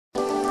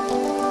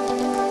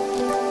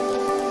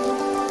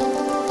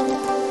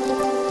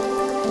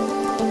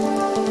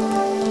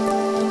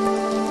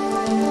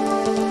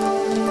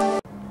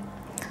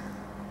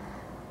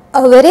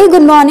A very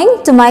good morning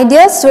to my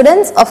dear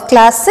students of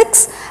class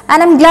 6,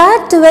 and I am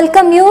glad to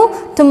welcome you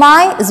to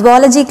my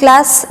zoology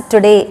class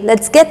today.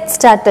 Let's get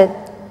started.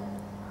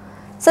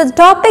 So the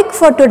topic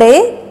for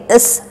today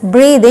is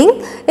breathing.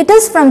 It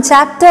is from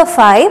chapter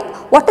 5.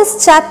 What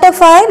is chapter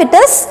 5? It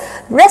is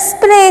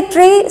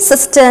respiratory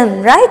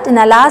system, right? In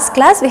our last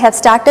class we have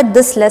started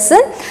this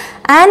lesson,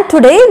 and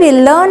today we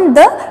learned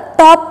the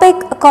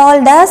topic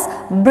called as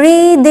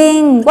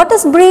breathing. What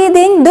is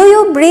breathing? Do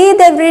you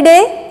breathe every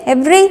day?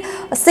 Every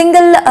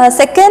single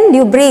second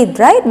you breathe,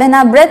 right? When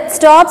our breath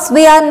stops,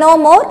 we are no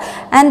more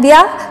and we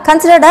are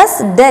considered as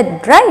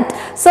dead, right?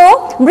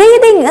 So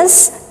breathing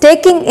is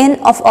taking in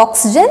of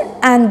oxygen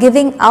and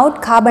giving out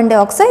carbon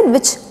dioxide,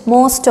 which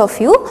most of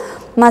you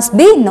must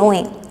be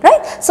knowing,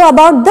 right? So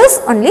about this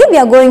only we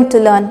are going to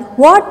learn.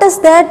 What is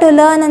there to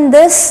learn in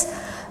this?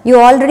 You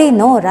already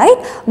know, right?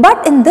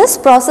 But in this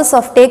process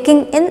of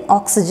taking in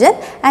oxygen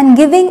and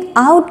giving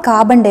out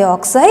carbon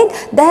dioxide,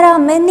 there are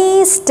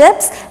many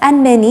steps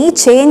and many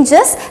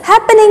changes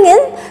happening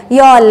in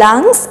your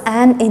lungs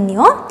and in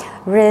your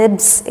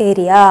ribs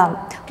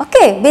area.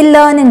 Okay, we'll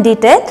learn in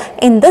detail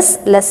in this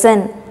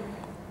lesson.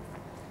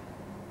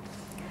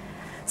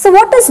 So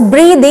what is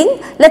breathing?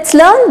 Let's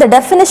learn the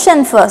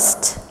definition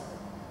first.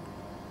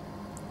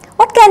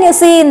 What can you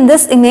see in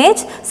this image?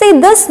 See,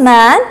 this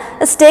man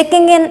is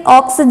taking in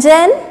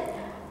oxygen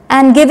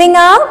and giving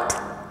out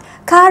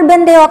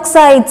carbon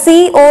dioxide.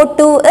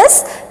 CO2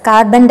 is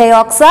carbon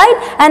dioxide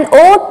and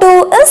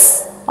O2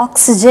 is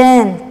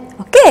oxygen.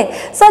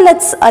 Okay, so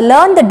let's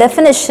learn the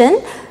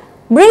definition.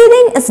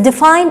 Breathing is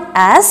defined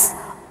as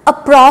a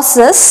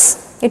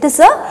process. It is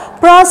a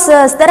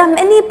process. There are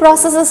many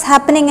processes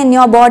happening in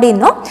your body,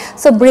 no?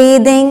 So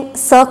breathing,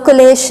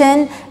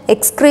 circulation,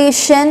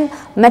 excretion,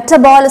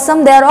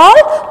 metabolism, they are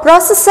all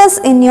processes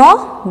in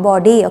your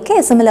body.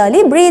 Okay,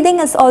 similarly breathing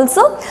is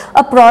also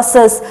a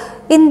process.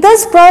 In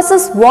this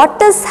process,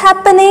 what is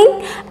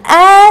happening?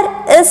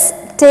 Air is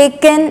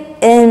taken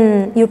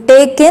in. You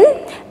take in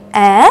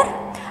air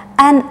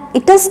and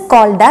it is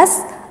called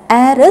as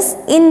air is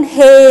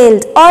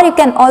inhaled, or you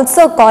can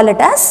also call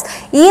it as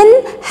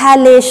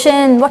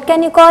inhalation. What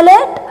can you call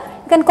it?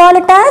 You can call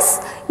it as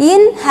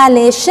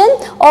inhalation,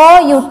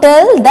 or you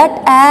tell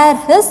that air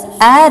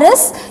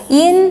is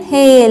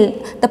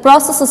inhaled. The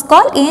process is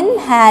called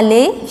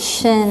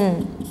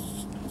inhalation.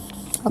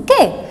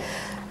 Okay,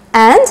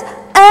 and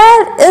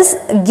air is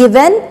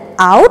given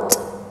out.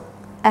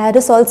 Air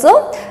is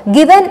also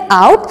given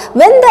out.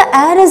 When the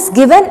air is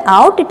given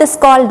out, it is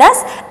called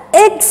as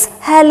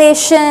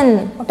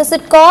exhalation. What is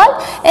it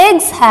called?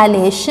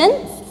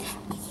 Exhalation.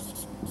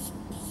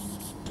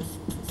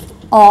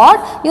 Or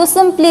you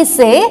simply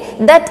say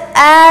that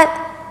air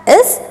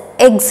is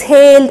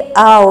exhaled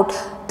out.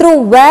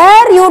 Through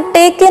where you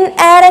take in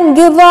air and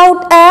give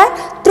out air?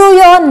 Through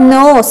your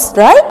nose,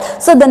 right?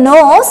 So the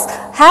nose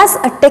has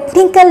a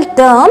technical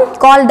term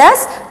called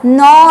as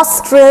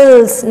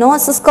nostrils.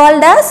 Nose is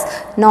called as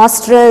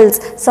nostrils.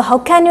 So how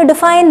can you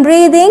define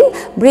breathing?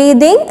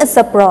 Breathing is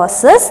a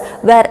process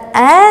where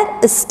air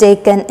is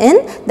taken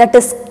in, that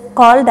is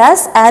called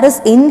as air is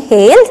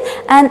inhaled,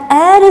 and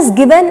air is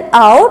given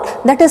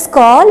out, that is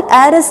called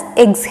air is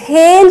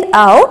exhaled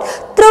out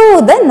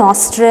through the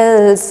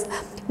nostrils.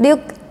 Do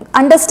you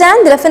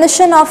understand the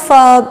definition of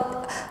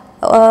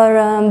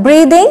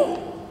breathing?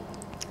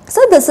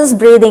 So this is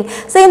breathing.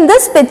 So in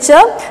this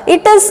picture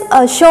it is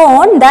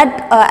shown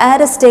that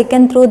air is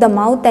taken through the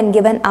mouth and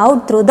given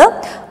out through the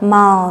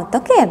mouth.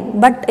 Okay,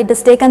 but it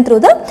is taken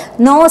through the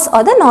nose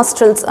or the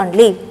nostrils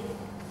only.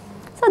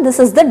 So this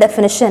is the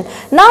definition.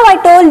 Now I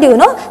told you,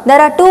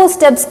 there are two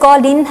steps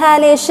called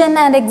inhalation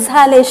and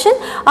exhalation.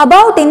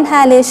 About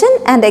inhalation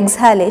and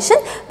exhalation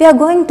we are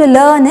going to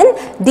learn in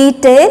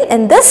detail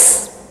in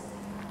this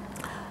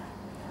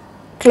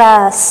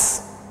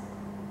class.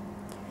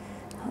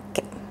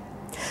 Okay.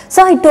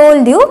 So I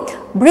told you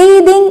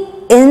breathing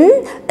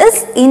in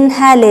is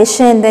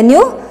inhalation. When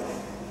you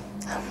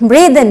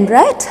breathe in,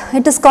 right,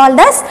 it is called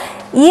as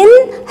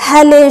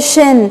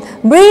inhalation.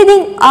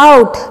 Breathing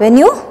out, when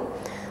you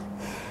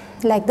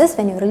like this,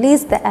 when you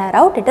release the air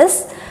out, it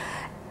is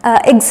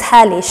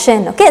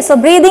exhalation. Okay, so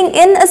breathing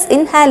in is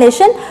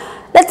inhalation.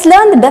 Let's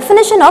learn the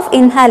definition of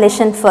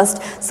inhalation first.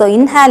 So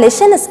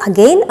inhalation is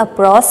again a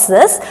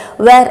process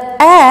where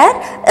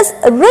air is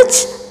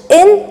rich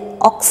in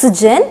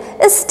oxygen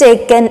is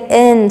taken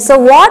in. So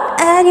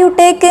what air you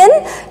take in?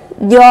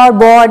 Your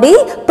body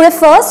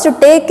prefers to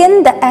take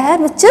in the air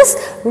which is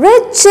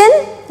rich in,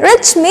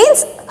 rich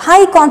means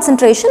high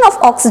concentration of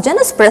oxygen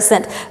is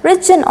present,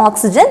 rich in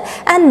oxygen,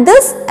 and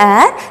this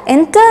air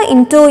enter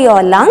into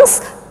your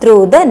lungs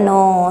through the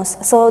nose.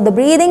 So the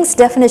breathing's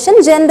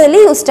definition, generally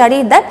you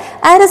studied that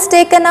air is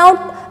taken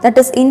out that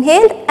is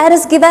inhaled, air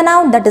is given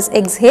out, that is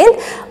exhaled.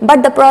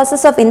 But the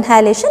process of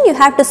inhalation, you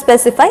have to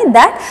specify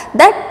that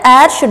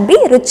air should be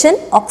rich in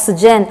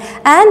oxygen,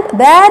 and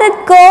where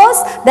it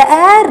goes, the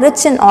air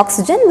rich in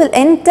oxygen will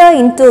enter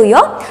into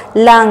your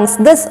lungs.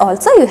 This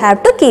also you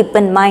have to keep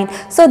in mind.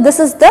 So this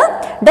is the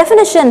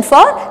definition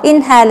for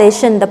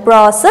inhalation, the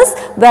process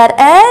where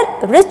air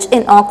rich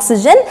in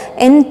oxygen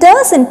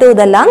enters into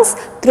the lungs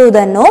through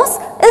the nose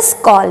is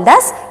called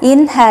as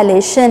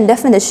inhalation.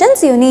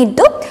 Definitions you need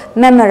to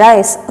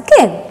memorize.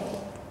 Okay.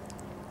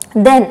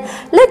 Then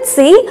let's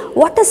see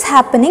what is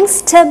happening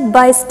step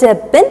by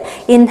step in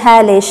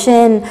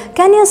inhalation.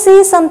 Can you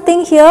see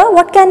something here?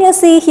 What can you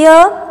see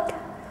here?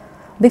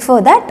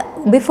 Before that,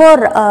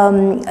 before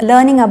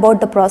learning about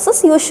the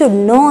process, you should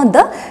know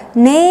the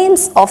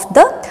names of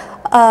the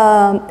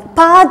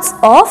parts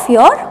of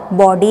your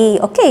body.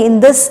 Okay, in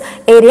this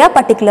area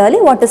particularly,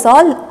 what is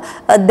all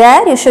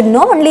there you should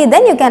know, only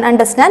then you can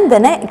understand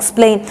when I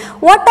explain.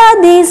 What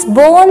are these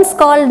bones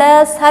called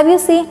as? Have you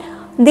seen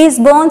these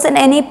bones in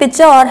any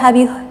picture, or have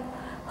you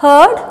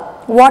heard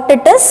what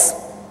it is?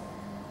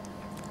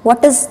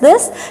 What is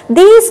this?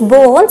 These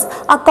bones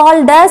are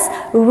called as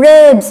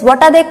ribs.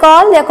 What are they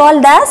called? They are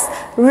called as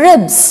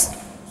ribs.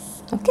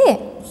 Okay,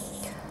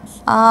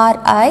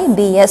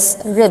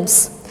 R-I-B-S,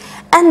 ribs.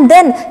 And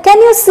then can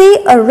you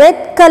see a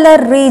red color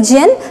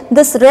region?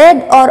 This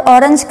red or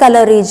orange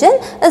color region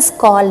is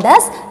called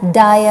as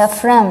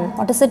diaphragm.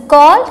 What is it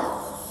called?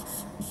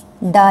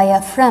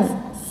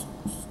 Diaphragm.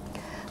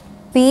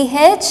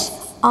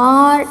 P-H-R-A-G-M,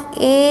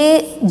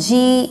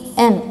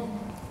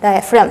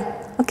 diaphragm.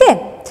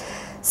 Okay.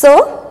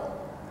 So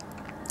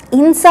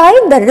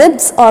inside the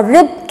ribs or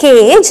rib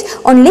cage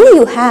only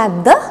you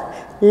have the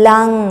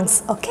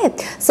lungs. Okay.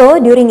 So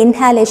during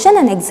inhalation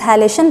and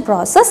exhalation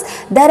process,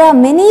 there are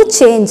many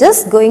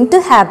changes going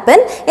to happen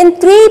in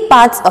three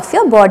parts of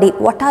your body.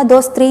 What are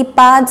those three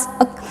parts?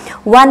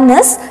 One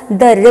is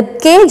the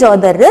rib cage or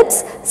the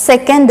ribs,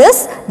 second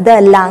is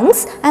the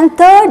lungs, and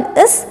third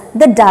is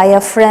the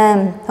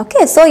diaphragm.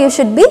 Okay, so you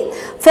should be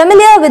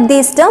familiar with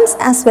these terms,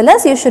 as well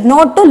as you should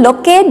know to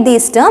locate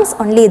these terms.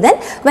 Only then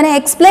when I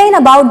explain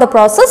about the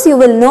process, you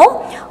will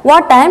know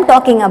what I am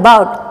talking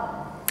about.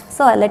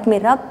 So let me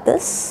rub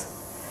this.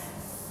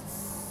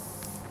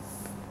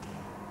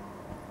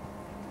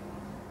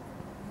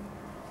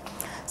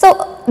 So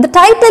the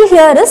title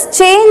here is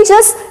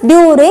changes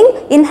during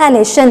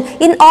inhalation.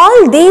 In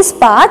all these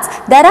parts,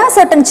 there are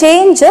certain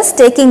changes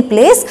taking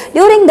place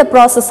during the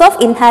process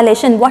of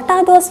inhalation. What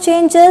are those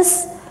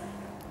changes?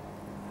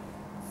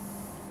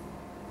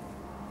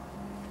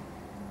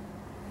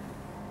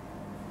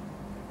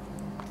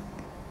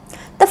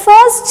 The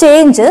first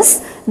change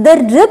is the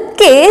rib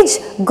cage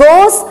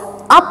goes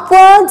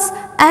upwards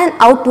and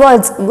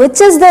outwards.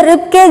 Which is the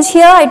rib cage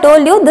here? I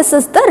told you this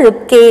is the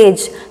rib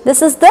cage.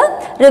 This is the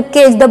rib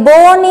cage. The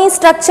bony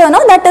structure,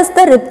 no, that is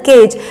the rib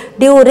cage.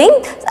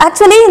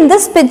 Actually in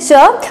this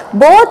picture,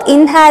 both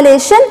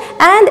inhalation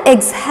and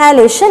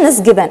exhalation is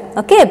given.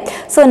 Okay.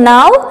 So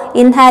now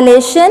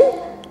inhalation,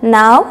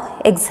 now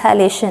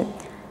exhalation.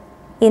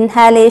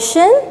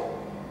 Inhalation,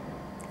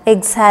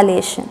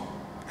 exhalation.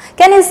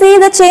 Can you see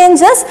the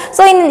changes?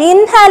 So in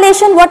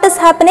inhalation, what is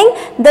happening?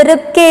 The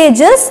rib cage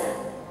is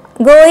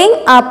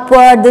going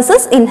upward. This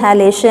is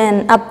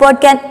inhalation.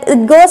 Upward,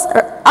 it goes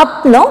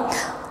up, no?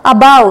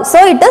 Above. So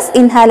it is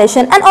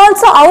inhalation. And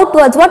also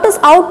outwards. What is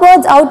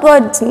outwards?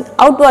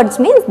 Outwards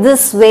means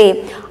this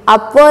way.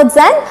 Upwards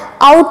and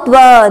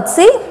outwards.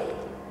 See?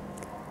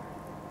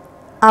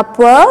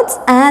 Upwards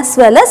as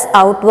well as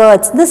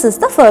outwards. This is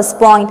the first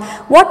point.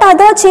 What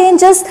other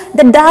changes?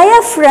 The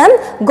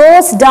diaphragm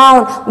goes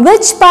down.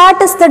 Which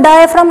part is the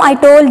diaphragm? I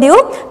told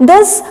you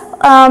this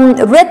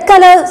red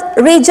color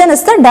region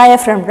is the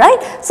diaphragm, right?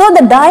 So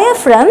the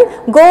diaphragm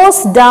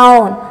goes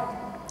down.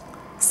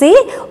 See,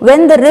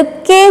 when the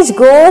rib cage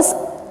goes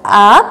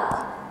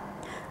up,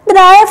 the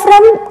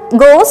diaphragm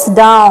goes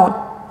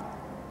down.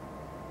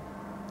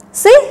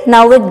 See,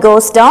 now it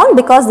goes down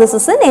because this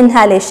is an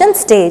inhalation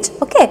stage.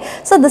 Okay,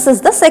 so this is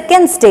the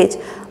second stage.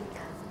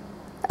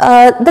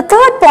 The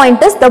third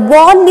point is the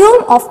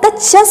volume of the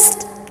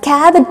chest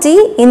cavity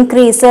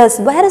increases.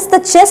 Where is the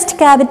chest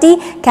cavity?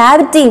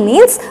 Cavity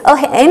means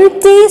an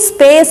empty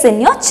space in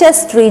your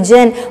chest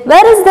region.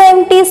 Where is the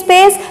empty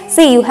space?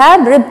 See, you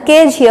have rib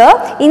cage here.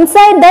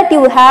 Inside that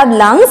you have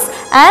lungs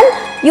and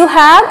you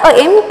have an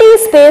empty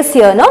space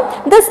here.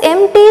 No, this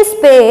empty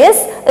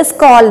space is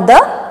called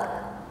the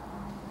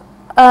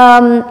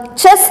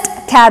chest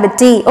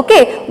cavity.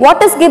 Okay,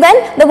 what is given?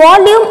 The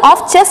volume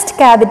of chest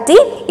cavity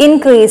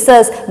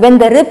increases when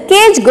the rib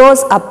cage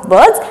goes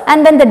upwards,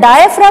 and when the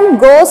diaphragm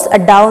goes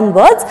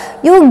downwards,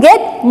 you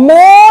get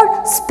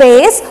more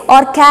space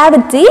or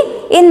cavity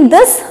in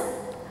this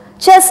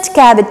chest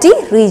cavity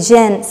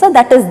region. So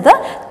that is the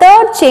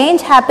third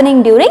change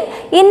happening during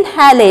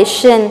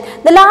inhalation.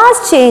 The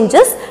last change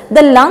is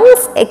the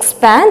lungs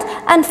expand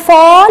and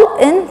fall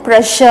in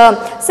pressure.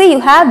 See,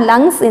 you have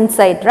lungs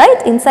inside,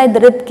 right? Inside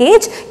the rib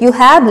cage, you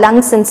have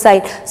lungs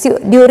inside. So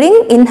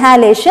during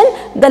inhalation,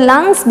 the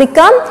lungs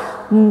become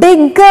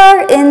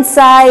bigger in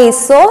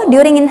size. So,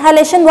 during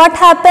inhalation what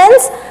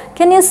happens?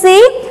 Can you see?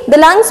 The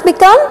lungs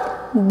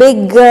become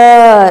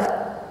bigger.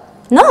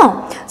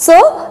 No.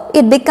 So,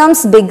 it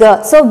becomes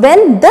bigger. So,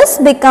 when this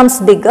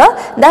becomes bigger,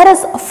 there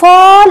is a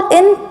fall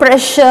in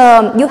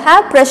pressure. You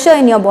have pressure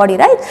in your body,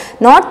 right?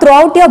 Not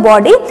throughout your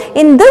body.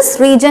 In this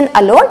region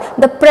alone,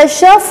 the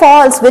pressure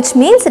falls, which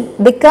means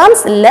it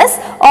becomes less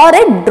or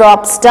it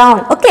drops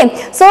down.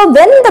 Okay. So,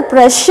 when the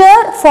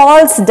pressure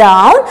falls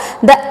down,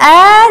 the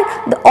air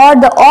or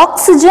the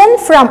oxygen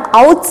from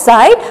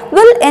outside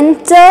will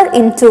enter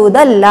into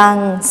the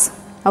lungs.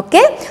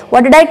 Okay.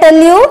 What did I tell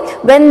you?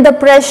 When the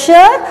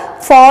pressure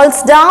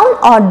falls down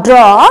or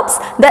drops,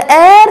 the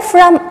air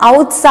from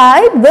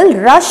outside will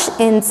rush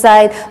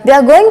inside. We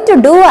are going to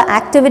do an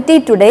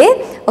activity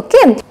today.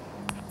 Okay.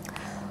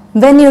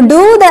 When you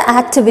do the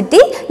activity,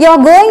 you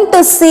are going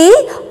to see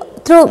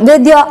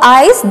with your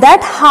eyes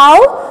that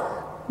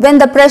how when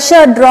the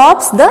pressure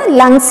drops, the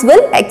lungs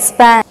will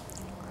expand.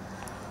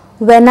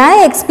 When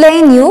I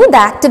explain you the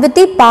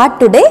activity part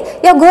today,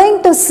 you are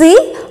going to see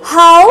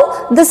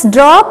how this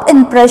drop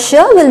in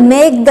pressure will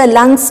make the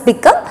lungs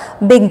become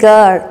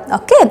bigger.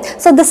 Okay.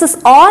 So, this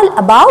is all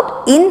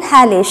about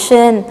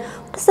inhalation.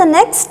 What is the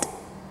next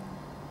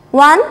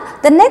one?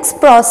 The next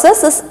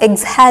process is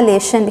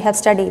exhalation. We have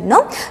studied,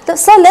 no?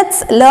 So,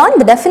 let's learn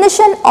the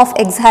definition of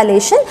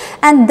exhalation,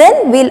 and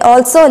then we will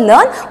also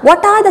learn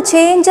what are the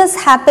changes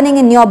happening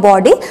in your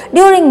body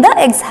during the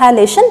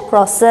exhalation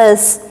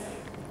process.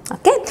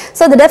 Okay.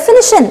 So, the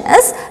definition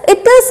is,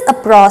 it is a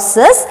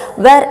process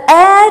where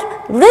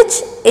air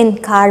rich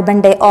in carbon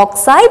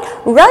dioxide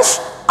rush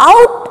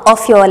out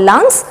of your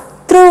lungs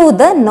through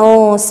the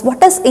nose.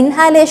 What is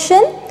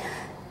inhalation?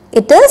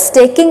 It is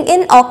taking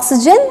in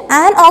oxygen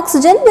and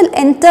oxygen will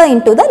enter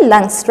into the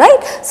lungs,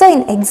 right? So,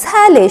 in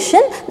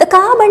exhalation, the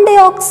carbon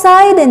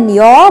dioxide in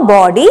your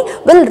body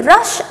will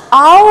rush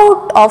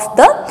out of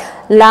the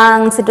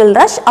lungs, it will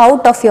rush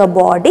out of your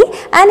body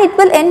and it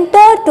will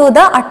enter to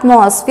the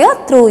atmosphere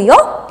through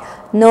your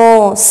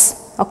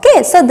nose.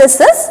 Okay, so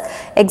this is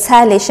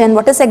exhalation.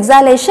 What is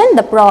exhalation?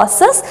 The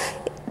process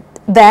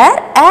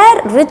where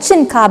air rich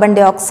in carbon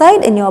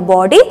dioxide in your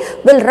body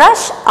will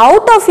rush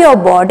out of your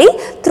body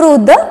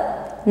through the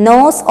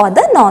nose or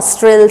the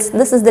nostrils.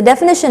 This is the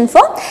definition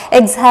for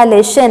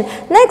exhalation.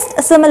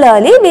 Next,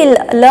 similarly, we will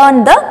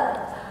learn the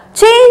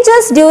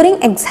changes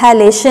during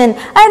exhalation.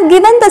 I have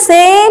given the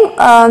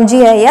same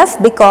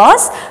GIF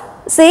because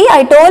see,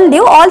 I told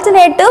you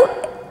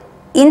alternative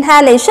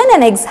inhalation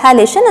and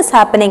exhalation is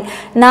happening.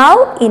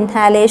 Now,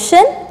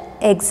 inhalation,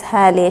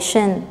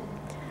 exhalation,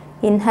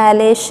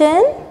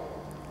 inhalation.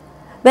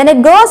 When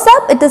it goes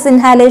up, it is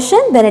inhalation.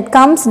 When it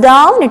comes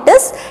down, it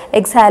is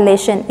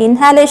exhalation.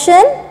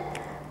 Inhalation,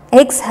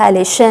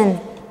 exhalation.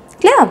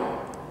 Clear?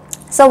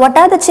 So, what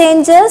are the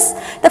changes?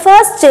 The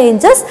first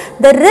change is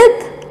the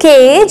rib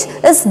cage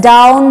is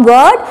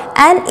downward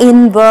and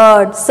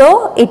inward.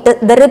 So,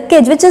 the rib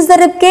cage, which is the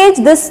rib cage?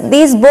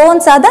 These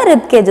bones are the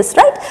rib cages,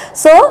 right?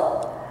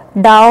 So,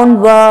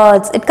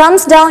 downwards. It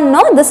comes down,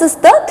 no? This is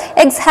the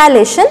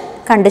exhalation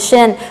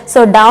condition.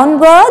 So,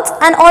 downwards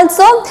and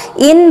also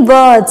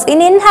inwards.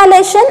 In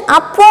inhalation,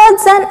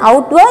 upwards and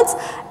outwards,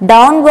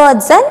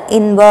 downwards and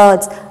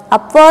inwards.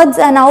 Upwards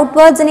and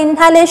outwards in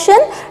inhalation,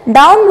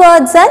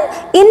 downwards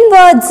and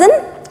inwards in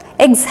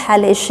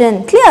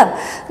exhalation. Clear?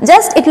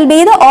 Just it will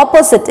be the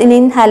opposite in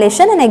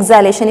inhalation and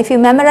exhalation. If you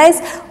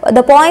memorize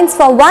the points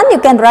for one, you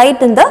can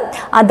write in the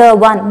other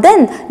one.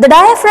 Then the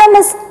diaphragm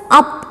is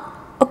up.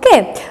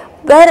 Okay.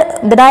 Where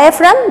the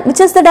diaphragm,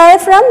 which is the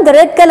diaphragm? The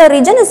red color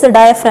region is the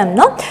diaphragm,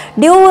 no?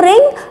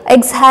 During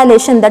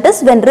exhalation, that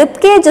is when rib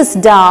cage is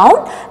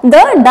down,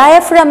 the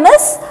diaphragm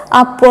is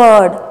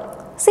upward.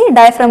 See,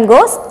 diaphragm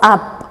goes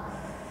up.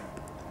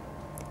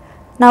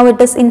 Now it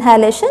is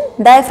inhalation,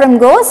 diaphragm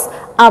goes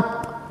up.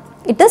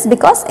 It is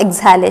because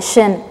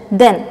exhalation.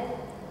 Then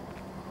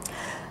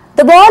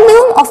the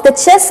volume of the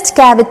chest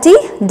cavity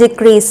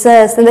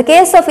decreases. In the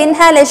case of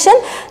inhalation,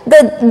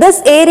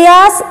 this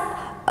area's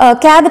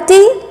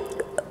cavity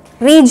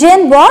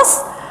region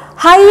was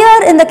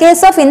higher in the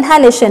case of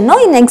inhalation.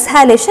 No, in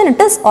exhalation it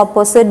is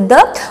opposite.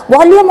 The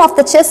volume of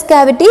the chest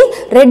cavity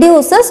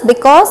reduces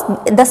because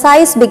the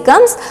size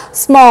becomes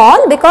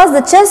small. Because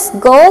the chest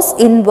goes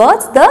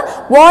inwards, the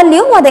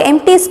volume or the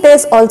empty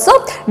space also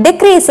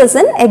decreases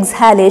in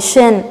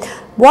exhalation.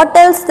 What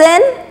else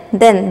then?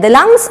 Then the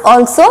lungs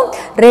also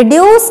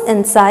reduce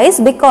in size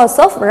because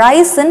of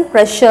rise in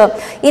pressure.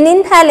 In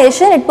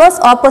inhalation it was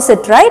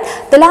opposite, right?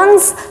 The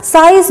lungs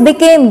size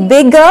became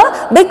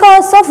bigger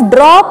because of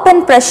drop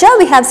in pressure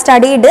we have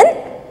studied in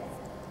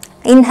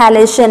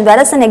inhalation,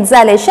 whereas in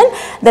exhalation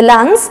the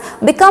lungs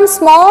become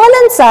small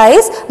in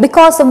size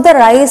because of the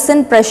rise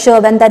in pressure.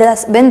 When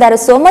there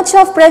is so much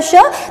of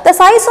pressure, the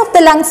size of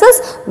the lungs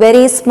is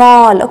very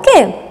small.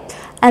 Okay,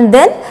 and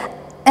then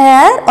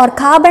air or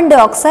carbon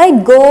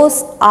dioxide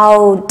goes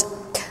out.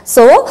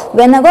 So,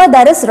 whenever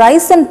there is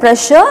rise in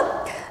pressure,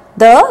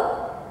 the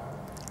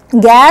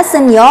gas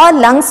in your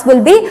lungs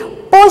will be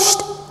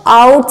pushed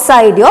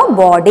outside your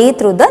body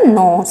through the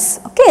nose.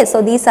 Okay,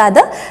 so these are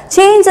the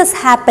changes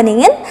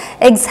happening in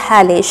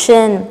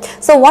exhalation.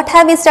 So what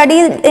have we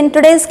studied in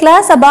today's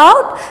class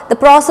about? The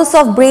process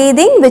of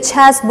breathing, which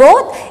has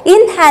both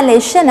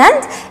inhalation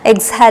and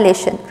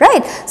exhalation,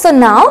 right? So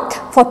now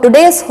for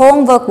today's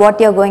homework, what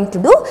you are going to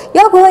do?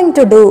 You are going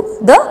to do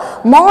the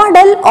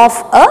model of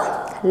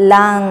a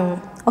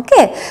lung.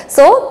 Okay,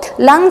 so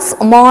lungs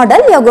model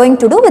you are going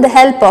to do with the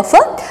help of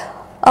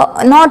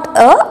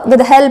with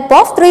the help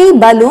of 3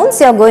 balloons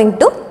you are going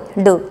to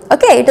do.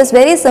 Okay, it is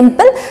very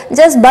simple.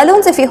 Just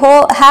balloons, if you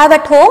have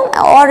at home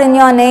or in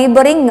your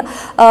neighboring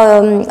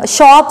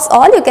shops,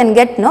 all you can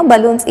get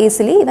balloons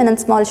easily. Even in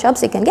small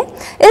shops you can get.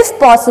 If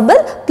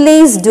possible,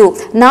 please do.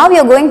 Now we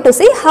are going to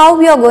see how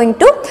we are going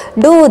to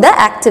do the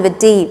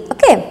activity.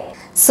 Okay.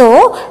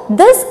 So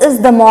this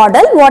is the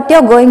model what you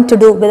are going to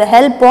do with the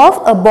help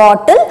of a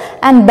bottle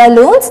and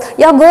balloons.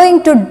 You are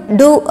going to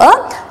do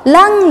a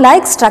lung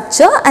like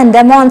structure and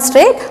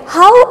demonstrate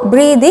how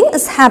breathing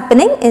is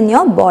happening in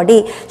your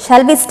body.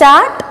 Shall we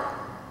start?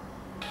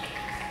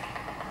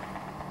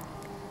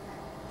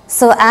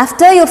 So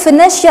after you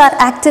finish your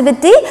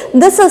activity,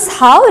 this is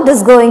how it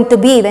is going to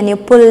be. When you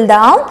pull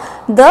down,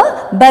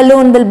 the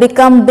balloon will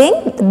become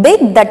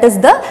big, that is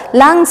the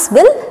lungs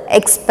will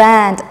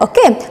expand.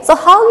 Okay, so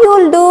how you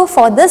will do?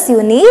 For this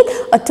you need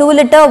a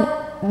 2-liter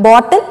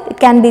bottle, it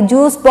can be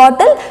juice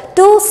bottle,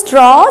 2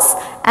 straws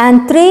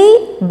and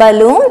 3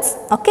 balloons.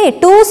 Okay,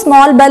 2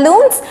 small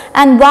balloons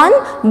and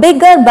 1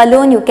 bigger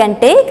balloon you can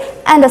take,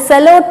 and a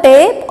cello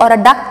tape or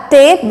a duct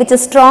tape which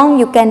is strong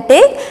you can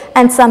take,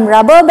 and some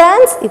rubber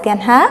bands you can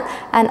have,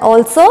 and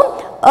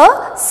also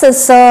a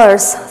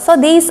scissors. So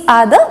these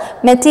are the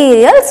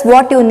materials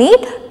what you need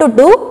to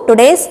do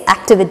today's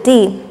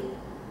activity.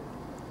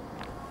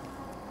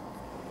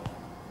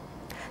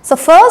 So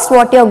first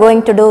what you are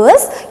going to do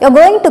is, you are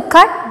going to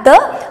cut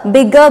the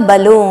bigger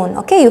balloon.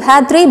 Okay, you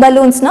have 3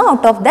 balloons now.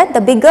 Out of that,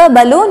 the bigger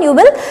balloon you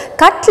will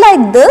cut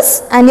like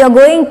this, and you are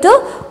going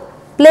to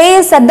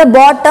place at the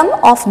bottom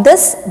of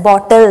this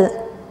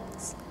bottle.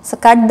 So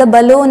cut the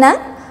balloon and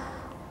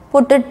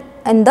put it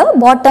in the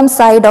bottom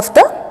side of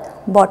the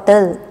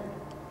bottle.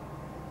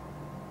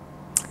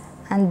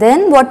 And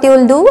then what you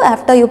will do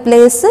after you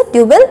place it,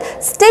 you will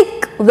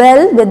stick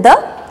well with the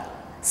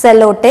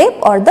cello tape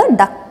or the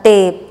duct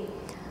tape.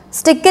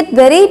 Stick it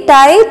very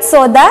tight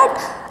so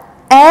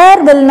that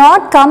air will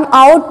not come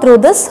out through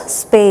this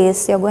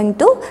space. You are going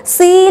to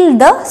seal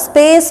the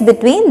space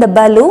between the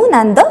balloon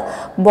and the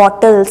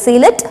bottle.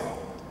 Seal it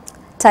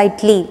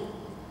tightly.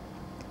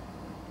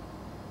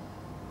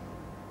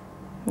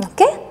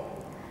 Okay.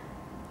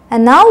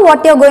 And now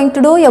what you are going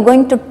to do? You are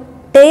going to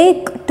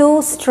take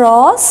 2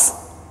 straws,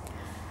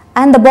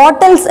 and the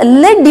bottle's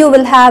lid you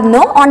will have,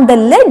 on the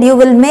lid you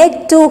will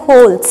make 2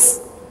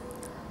 holes,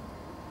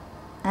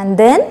 and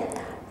then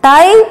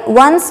tie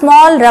 1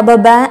 small rubber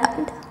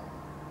band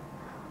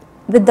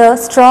with the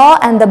straw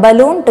and the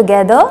balloon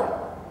together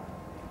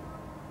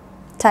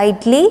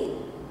tightly.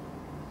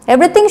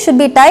 Everything should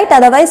be tight,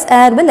 otherwise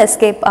air will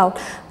escape out.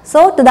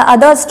 So to the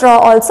other straw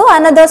also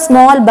another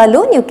small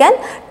balloon you can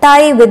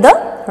tie with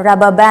the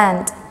rubber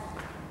band.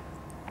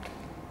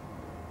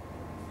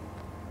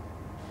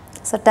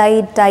 So tie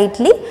it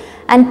tightly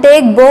and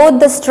take both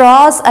the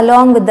straws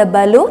along with the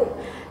balloon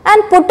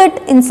and put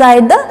it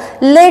inside the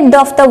lid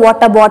of the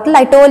water bottle.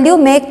 I told you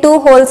make 2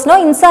 holes.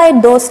 Now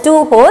inside those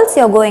 2 holes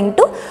you are going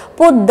to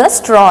put the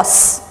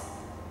straws.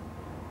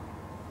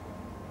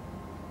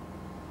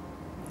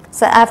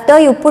 So after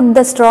you put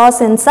the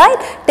straws inside,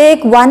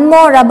 take 1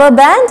 more rubber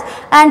band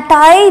and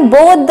tie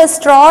both the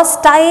straws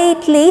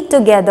tightly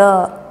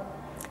together.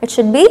 It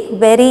should be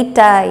very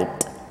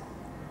tight.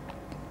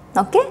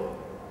 Okay.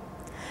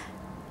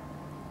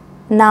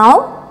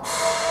 Now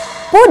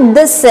put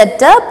this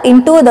setup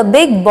into the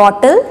big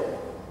bottle.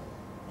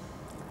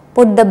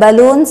 Put the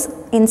balloons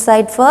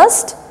inside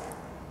first,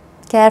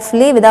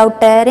 carefully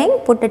without tearing,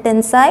 put it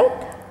inside,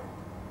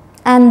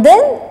 and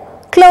then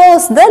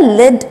close the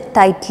lid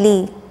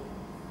tightly.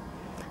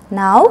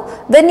 Now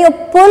when you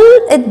pull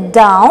it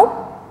down,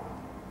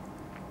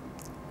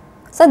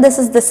 so this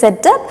is the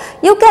setup.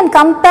 You can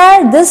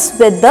compare this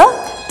with the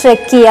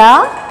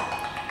trachea.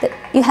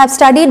 You have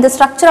studied the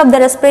structure of the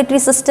respiratory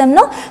system,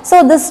 no?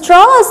 So the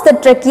straw is the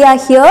trachea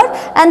here,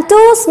 and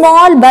 2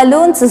 small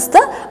balloons is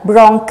the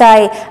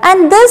bronchi,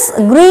 and this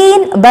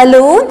green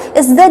balloon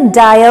is the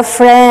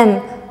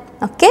diaphragm.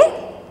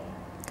 Okay.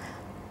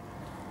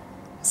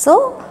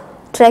 So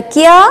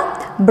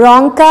trachea,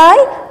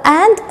 bronchi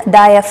and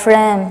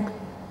diaphragm.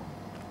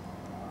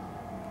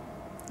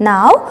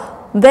 Now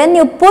when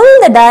you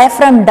pull the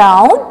diaphragm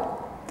down,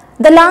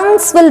 the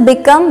lungs will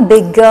become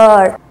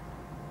bigger.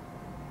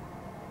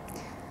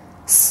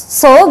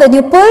 So when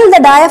you pull the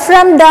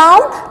diaphragm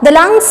down, the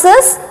lungs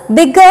is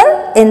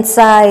bigger in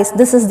size.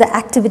 This is the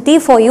activity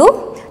for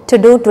you to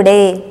do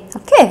today.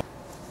 Okay.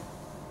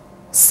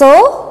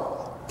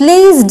 So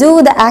Please do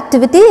the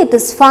activity. It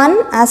is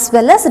fun as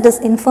well as it is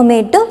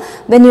informative.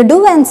 When you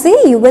do and see,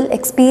 you will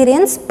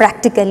experience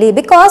practically,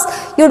 because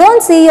you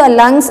don't see your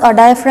lungs or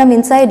diaphragm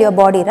inside your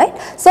body, right?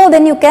 So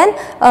when you can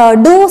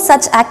do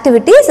such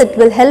activities, it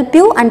will help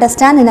you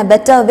understand in a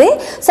better way.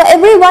 So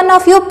every one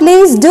of you,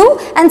 please do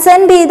and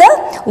send me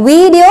the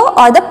video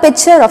or the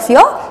picture of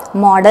your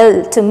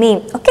model to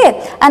me, okay?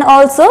 And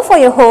also for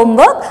your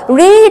homework,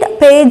 read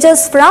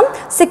pages from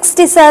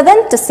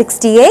 67 to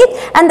 68,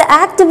 and the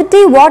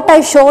activity what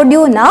I showed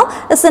you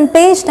now is in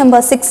page number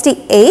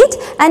 68,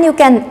 and you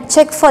can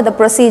check for the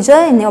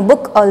procedure in your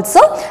book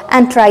also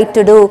and try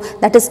to do.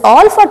 That is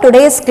all for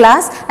today's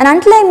class, and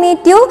until I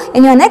meet you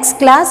in your next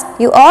class,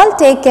 you all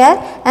take care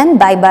and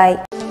bye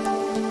bye.